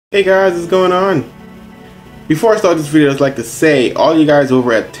Hey guys, what's going on? Before I start this video, I'd like to say, all you guys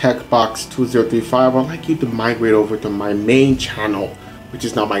over at TechBox2035, I'd like you to migrate over to my main channel, which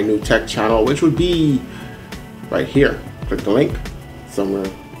is now my new tech channel, which would be right here. Click the link somewhere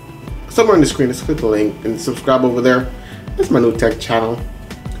on the screen. Just click the link and subscribe over there. That's my new tech channel.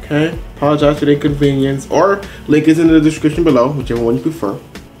 Okay, apologize for the inconvenience, or link is in the description below, whichever one you prefer.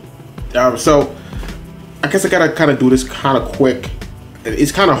 So I guess I gotta kind of do this kind of quick.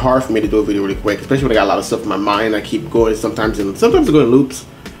 It's kind of hard for me to do a video really quick, especially when I got a lot of stuff in my mind. I keep going sometimes I go in loops.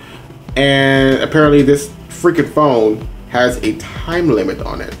 And apparently this freaking phone has a time limit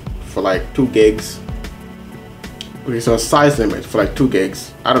on it for like 2 gigs. Okay, so a size limit for like 2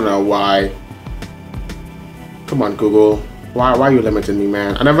 gigs. I don't know why. Come on, Google. Why are you limiting me,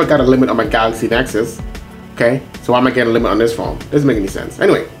 man? I never got a limit on my Galaxy Nexus. Okay, so why am I getting a limit on this phone? Doesn't make any sense.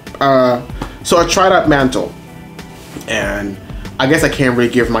 Anyway, so I tried out Mantle, and I guess I can't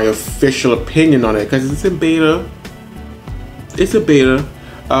really give my official opinion on it because it's in beta. It's a beta,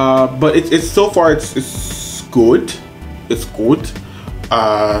 but it's so far it's good. It's good.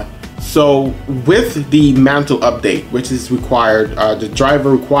 So with the Mantle update, which is required, the driver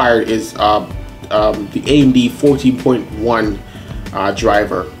required is the AMD 14.1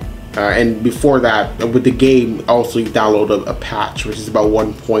 driver. And before that, with the game, also you download a patch, which is about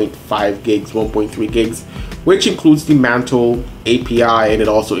 1.5 gigs, 1.3 gigs, which includes the Mantle API, and it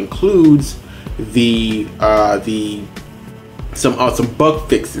also includes some bug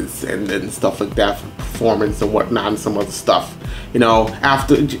fixes and stuff like that for performance and whatnot, and some other stuff. You know,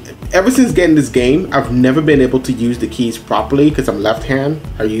 ever since getting this game, I've never been able to use the keys properly because I'm left hand.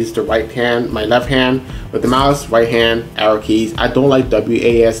 I use the right hand, my left hand with the mouse, right hand, arrow keys. I don't like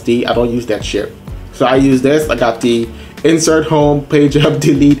WASD. I don't use that shit. So I use this. I got the insert, home, page up,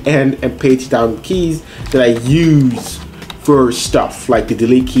 delete, end, and page down keys that I use for stuff like the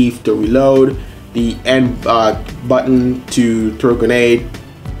delete key to reload, the end button to throw a grenade,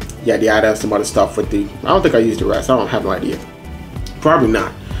 yada yada, some other stuff with the. I don't think I use the rest. I don't have no idea. Probably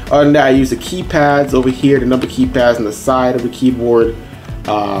not. Other than that, I use the keypads over here, the number keypads on the side of the keyboard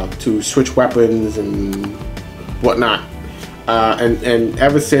to switch weapons and whatnot. And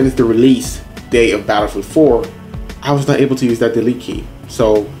ever since the release day of Battlefield 4, I was not able to use that delete key.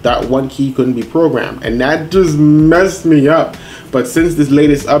 So that one key couldn't be programmed, and that just messed me up. But since this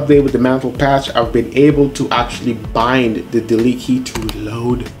latest update with the Mantle patch, I've been able to actually bind the delete key to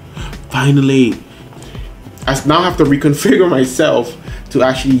reload. Finally. I now have to reconfigure myself to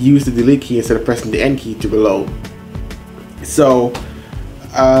actually use the delete key instead of pressing the end key to reload. So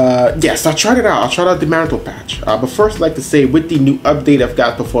yes, I tried it out. I tried out the Mantle patch. But first, I'd like to say, with the new update, I've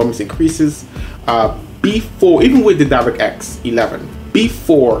got performance increases. Before, even with the DirectX 11,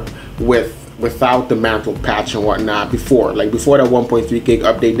 before without the Mantle patch and whatnot, before that 1.3 gig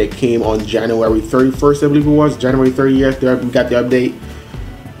update that came on January 31st, I believe it was, January 30th, we got the update,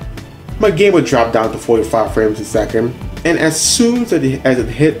 my game would drop down to 45 frames a second. And as soon as it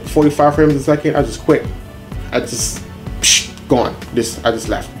hit 45 frames a second, I just quit. I just, gone. I just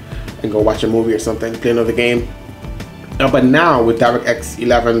left and go watch a movie or something, play another game. But now with DirectX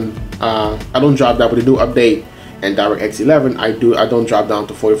 11, I don't drop down with the new update, and DirectX 11, I don't drop down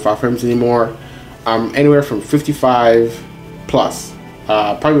to 45 frames anymore. Anywhere from 55 plus,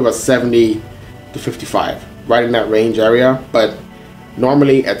 probably about 70 to 55, right in that range area. But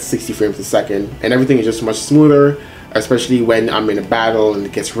normally at 60 frames a second, and everything is just much smoother, especially when I'm in a battle and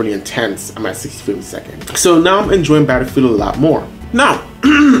it gets really intense. I'm at 60 frames a second. So now I'm enjoying Battlefield a lot more. Now,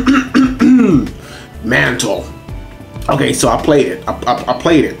 Mantle. Okay, so I played it. I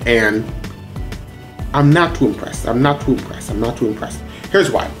played it, and I'm not too impressed. I'm not too impressed.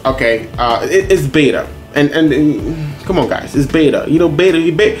 Here's why. Okay, it's beta, and come on, guys, it's beta. You know,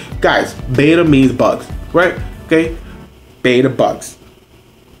 guys, beta means bugs, right? Okay, beta bugs.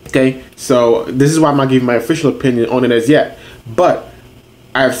 Okay, so this is why I'm not giving my official opinion on it as yet, but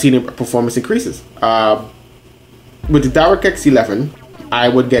I've seen performance increases. With the DirectX 11, I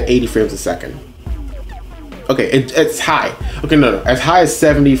would get 80 frames a second. Okay, it's high. Okay, no, as high as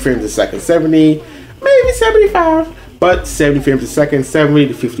 70 frames a second. 70, maybe 75, but 70 frames a second, 70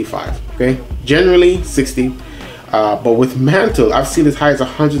 to 55. Okay, generally 60, but with Mantle, I've seen as high as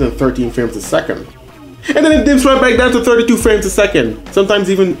 113 frames a second. And then it dips right back down to 32 frames a second, sometimes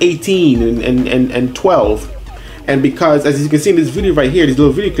even 18 and 12. And because, as you can see in this video right here, this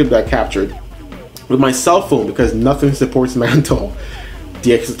little video clip that I captured with my cell phone, because nothing supports Mantle.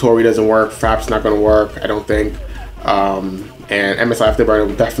 DX Tutorial doesn't work, FAP's not going to work, I don't think. And MSI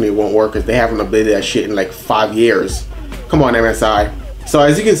Afterburner definitely won't work because they haven't updated that shit in like 5 years. Come on, MSI. So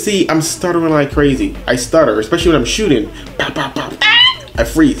as you can see, I'm stuttering like crazy. I stutter, especially when I'm shooting. I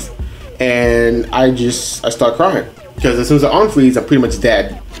freeze, and I start crying because as soon as I unfreeze, I'm pretty much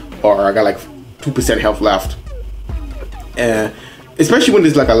dead, or I got like 2% health left. And especially when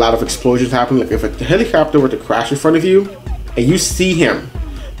there's like a lot of explosions happening, like if a helicopter were to crash in front of you, and you see him,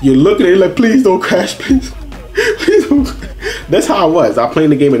 you're looking at it like, please don't crash, please. Please don't. That's how I was. I was playing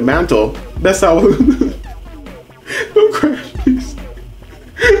the game in Mantle. That's how I was. Don't crash, please.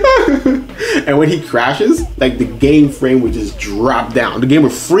 And when he crashes, like the game frame would just drop down. The game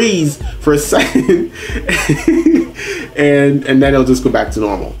would freeze for a second, and then it'll just go back to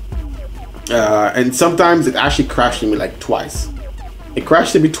normal. And sometimes it actually crashed me like twice. It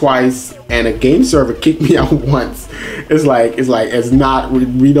crashed me twice, and a game server kicked me out once. It's not.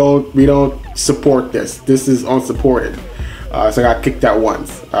 We don't support this. This is unsupported. So I got kicked out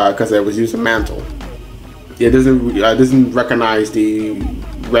once because I was using Mantle. It doesn't recognize the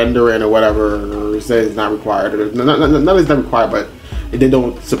rendering or whatever. It says it's not required. Or not it's not required, but they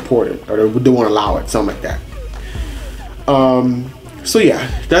don't support it or they won't allow it. Something like that. So yeah,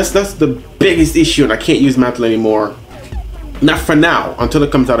 that's the biggest issue, and I can't use Mantle anymore. Not for now, until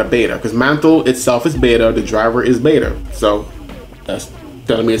it comes out of beta, because Mantle itself is beta, the driver is beta. So that's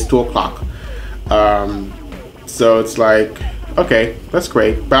telling me it's 2 o'clock. So it's like, okay, that's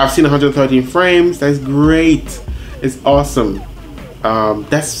great. But I've seen 113 frames. That's great. It's awesome.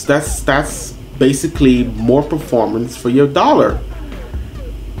 That's basically more performance for your dollar,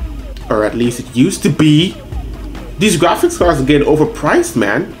 or at least it used to be. These graphics cards are getting overpriced,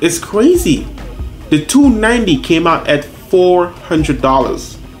 man. It's crazy. The 290 came out at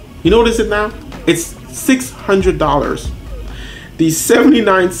 $400. You know what is it now? It's $600. The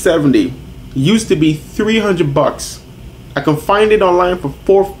 7970 used to be $300. I can find it online for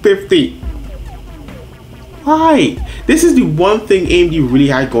 $450. Why? This is the one thing AMD really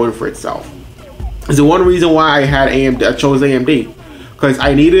had going for itself. It's the one reason why I chose AMD. Because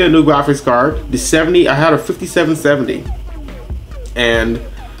I needed a new graphics card. The 70, I had a 5770.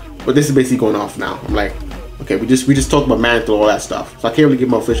 But this is basically going off now. I'm like, okay, we just talked about Mantle, all that stuff. So I can't really give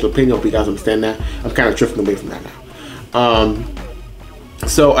my official opinion. Hope you guys understand that. I'm kind of drifting away from that now.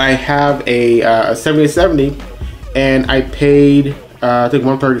 So I have a 7870, and I paid I think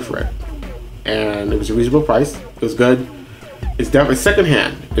 $130 for it, and it was a reasonable price. It was good. It's definitely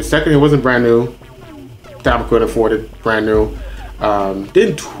secondhand. It's second. It wasn't brand new. Time I could afford it, brand new.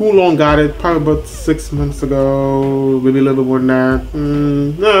 Didn't too long got it. Probably about 6 months ago, maybe a little bit more than that.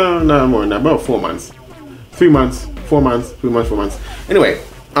 No, more than that. About 4 months. 3 months, 4 months, 3 months, 4 months. Anyway,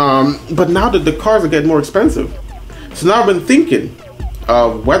 but now that the cars are getting more expensive, so now I've been thinking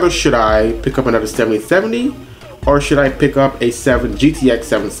of whether should I pick up another 7070 or should I pick up a GTX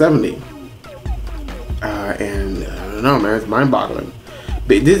 770. And I don't know, man, it's mind-boggling.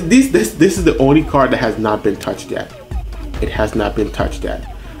 But this is the only card that has not been touched yet. It has not been touched yet.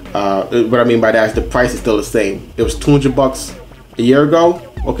 What I mean by that is the price is still the same. It was $200 a year ago.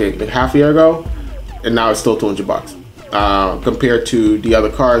 Okay, like half a year ago. And now it's still $200 compared to the other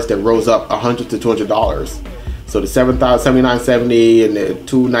cars that rose up $100 to $200. So the 7970 and the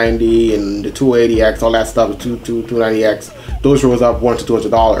 290 and the 280X, all that stuff, the 290X, those rose up $100 to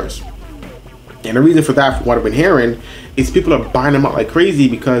 $200. And the reason for that, from what I've been hearing, is people are buying them out like crazy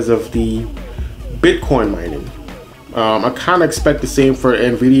because of the Bitcoin mining. I kind of expect the same for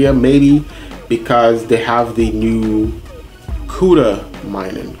Nvidia, maybe because they have the new CUDA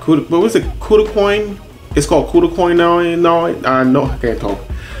mining. What was it? CUDA coin? It's called CUDA coin now. No, I can't talk.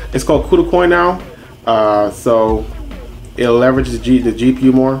 It's called CUDA coin now. So it'll leverage the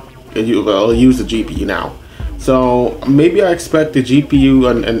GPU more. It'll use the GPU now. So maybe I expect the GPU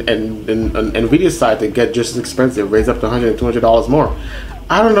and Nvidia side to get just as expensive, raise up to $100 to $200 more.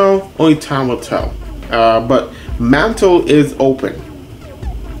 I don't know. Only time will tell. But Mantle is open,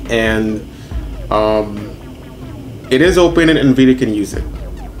 and it is open and Nvidia can use it,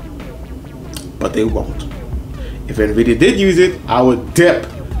 but they won't. If Nvidia did use it, I would dip.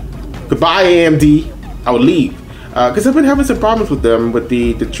 Goodbye AMD. I would leave because I've been having some problems with them with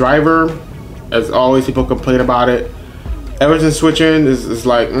the driver. As always, people complain about it. Ever since switching, is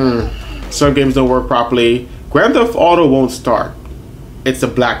like some games don't work properly. Grand Theft Auto won't start. It's a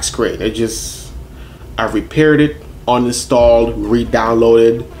black screen. I've repaired it, uninstalled,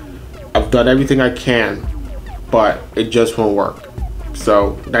 re-downloaded. I've done everything I can, but it just won't work.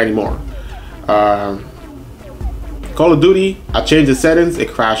 So not anymore. Call of Duty, I change the settings, it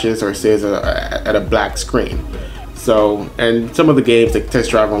crashes or it says at a black screen. So, and some of the games like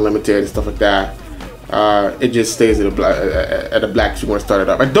Test Drive Unlimited and stuff like that, it just stays at a black screen when I start it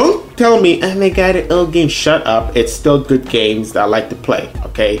up. But don't tell me, oh my god, the old game, shut up. It's still good games that I like to play,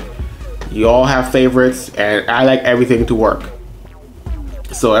 okay? You all have favorites, and I like everything to work.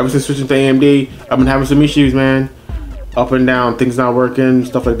 So ever since switching to AMD, I've been having some issues, man. Up and down, things not working,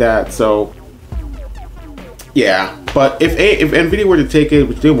 stuff like that. So yeah, but if Nvidia were to take it,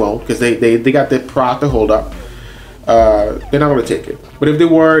 which they won't, because they got the product to hold up, they're not going to take it. But if they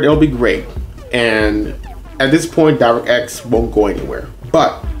were, it'll be great. And at this point, DirectX won't go anywhere.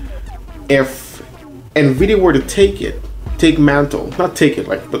 But if Nvidia were to take Mantle, not take it,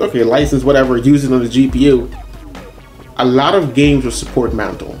 like, but okay, license whatever, use it on the GPU, a lot of games will support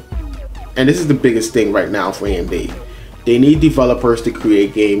Mantle. And this is the biggest thing right now for AMD. They need developers to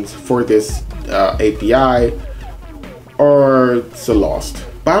create games for this API, or it's a lost.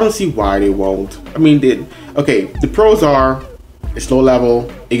 But I don't see why they won't. I mean, the pros are it's low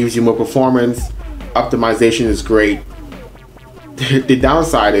level, it gives you more performance, optimization is great. The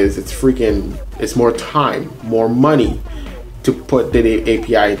downside is it's more time, more money to put the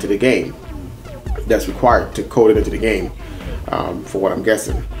API into the game that's required to code it into the game, for what I'm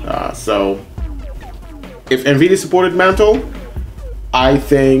guessing. So if Nvidia supported Mantle, I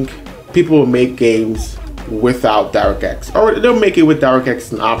think people will make games without DirectX, or they'll make it with DirectX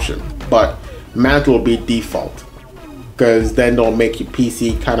as an option, but Mantle will be default, because then they'll make your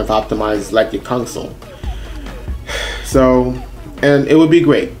PC kind of optimized like your console. So, and it would be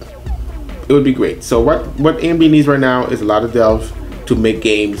great. It would be great. So what AMD needs right now is a lot of devs to make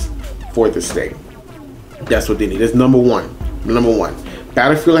games for this thing. That's what they need. It's number one. Number one.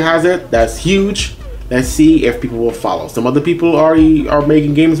 Battlefield has it. That's huge. Let's see if people will follow. Some other people already are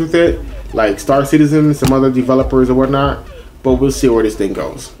making games with it, like Star Citizen, some other developers or whatnot. But we'll see where this thing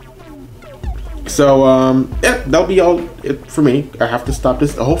goes. So yeah, that'll be all it for me. I have to stop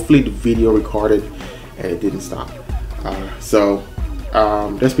this. Hopefully the video recorded and it didn't stop.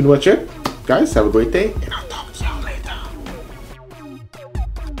 That's been much it. Guys, have a great day, and I'll